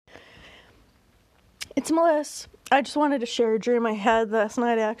It's Melissa. I just wanted to share a dream I had last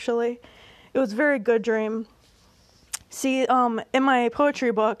night, actually. It was a very good dream. See, in my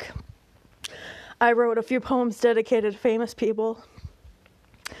poetry book, I wrote a few poems dedicated to famous people.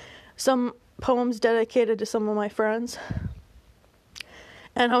 Some poems dedicated to some of my friends.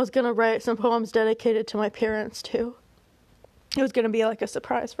 And I was going to write some poems dedicated to my parents, too. It was going to be like a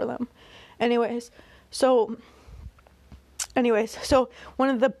surprise for them. Anyways, so one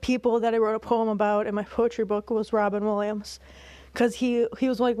of the people that I wrote a poem about in my poetry book was Robin Williams, because he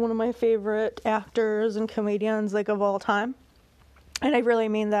was like one of my favorite actors and comedians, like, of all time. And I really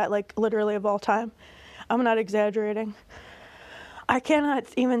mean that, like, literally of all time. I'm not exaggerating. I cannot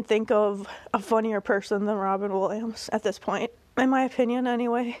even think of a funnier person than Robin Williams at this point, in my opinion,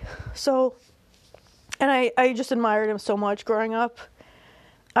 anyway. So, and I just admired him so much growing up.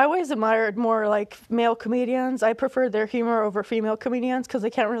 I always admired more, like, male comedians. I preferred their humor over female comedians because I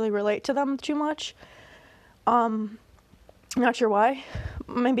can't really relate to them too much. I'm not sure why.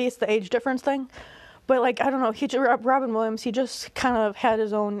 Maybe it's the age difference thing. But, like, I don't know. Robin Williams, he just kind of had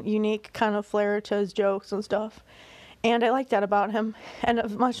his own unique kind of flair to his jokes and stuff. And I like that about him. And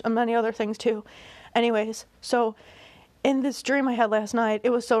many other things, too. Anyways, so in this dream I had last night, it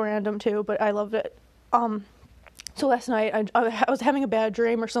was so random, too, but I loved it. So last night, I was having a bad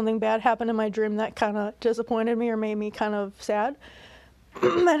dream, or something bad happened in my dream that kind of disappointed me or made me kind of sad.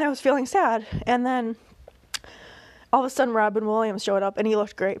 And I was feeling sad. And then all of a sudden, Robin Williams showed up, and he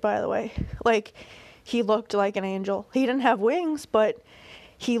looked great, by the way. Like, he looked like an angel. He didn't have wings, but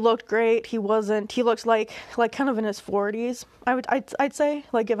he looked great. He looked like kind of in his 40s, I'd say,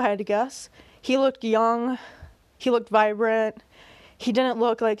 like, if I had to guess. He looked young. He looked vibrant. He didn't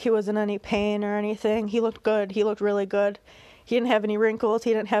look like he was in any pain or anything. He looked good. He looked really good. He didn't have any wrinkles.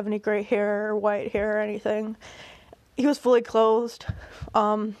 He didn't have any gray hair or white hair or anything. He was fully clothed.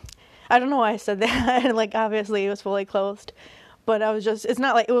 I don't know why I said that. Like, obviously he was fully clothed. But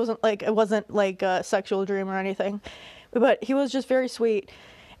it wasn't like a sexual dream or anything. But he was just very sweet.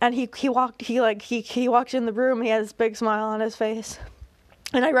 And he walked in the room, and he had this big smile on his face.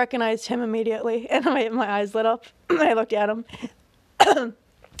 And I recognized him immediately. And my eyes lit up. I looked at him. And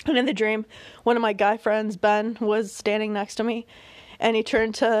in the dream, one of my guy friends, Ben, was standing next to me, and he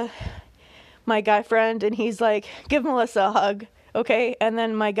turned to my guy friend, and he's like, "Give Melissa a hug, okay?" And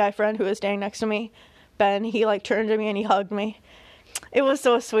then my guy friend, who was standing next to me, Ben, he like turned to me and he hugged me. It was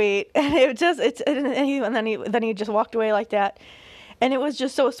so sweet, and then he just walked away like that, and it was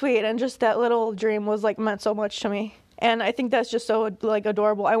just so sweet, and just that little dream was like meant so much to me, and I think that's just so like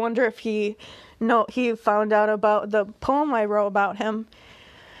adorable. I wonder if he found out about the poem I wrote about him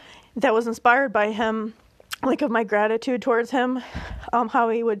that was inspired by him, like, of my gratitude towards him, how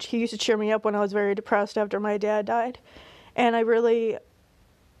he used to cheer me up when I was very depressed after my dad died. And I'm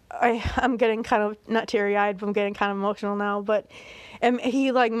getting kind of, not teary-eyed, but I'm getting kind of emotional now, but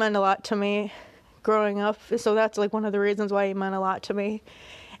he, like, meant a lot to me growing up, so that's, like, one of the reasons why he meant a lot to me.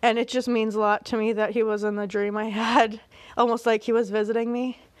 And it just means a lot to me that he was in the dream I had, almost like he was visiting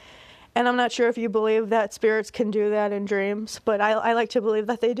me. And I'm not sure if you believe that spirits can do that in dreams, but I like to believe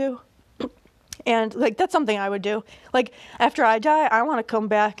that they do. And, like, that's something I would do. Like, after I die, I want to come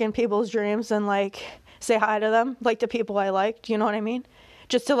back in people's dreams and, like, say hi to them, like, the people I liked, you know what I mean?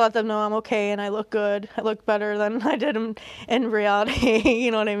 Just to let them know I'm okay and I look good. I look better than I did in reality,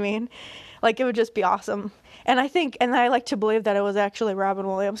 you know what I mean? Like, it would just be awesome. And I like to believe that it was actually Robin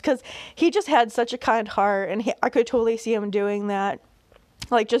Williams, because he just had such a kind heart, and I could totally see him doing that.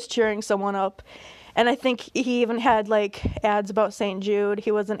 Like, just cheering someone up. And I think he even had, like, ads about St. Jude.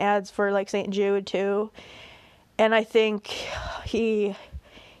 He was in ads for, like, St. Jude, too. And I think he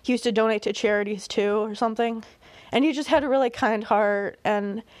used to donate to charities, too, or something. And he just had a really kind heart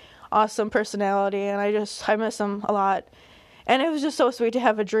and awesome personality. And I miss him a lot. And it was just so sweet to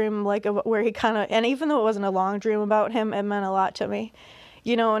have a dream, like, where he kind of, and even though it wasn't a long dream about him, it meant a lot to me.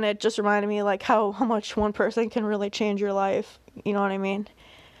 You know, and it just reminded me, like, how much one person can really change your life. You know what I mean?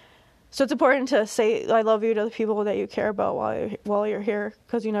 So it's important to say I love you to the people that you care about while you're here,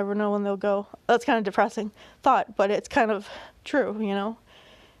 because you never know when they'll go. That's kind of depressing thought, but it's kind of true, you know?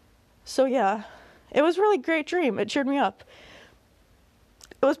 So yeah, it was a really great dream. It cheered me up.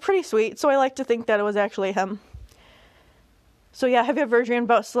 It was pretty sweet, so I like to think that it was actually him. So yeah, have you ever dreamed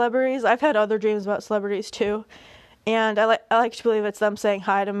about celebrities? I've had other dreams about celebrities too. And I like to believe it's them saying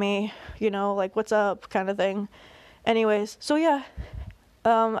hi to me, you know, like, what's up, kind of thing. Anyways, so yeah.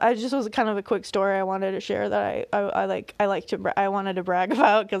 I just was kind of a quick story I wanted to share that I wanted to brag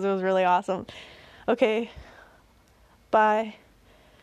about, because it was really awesome. Okay, bye.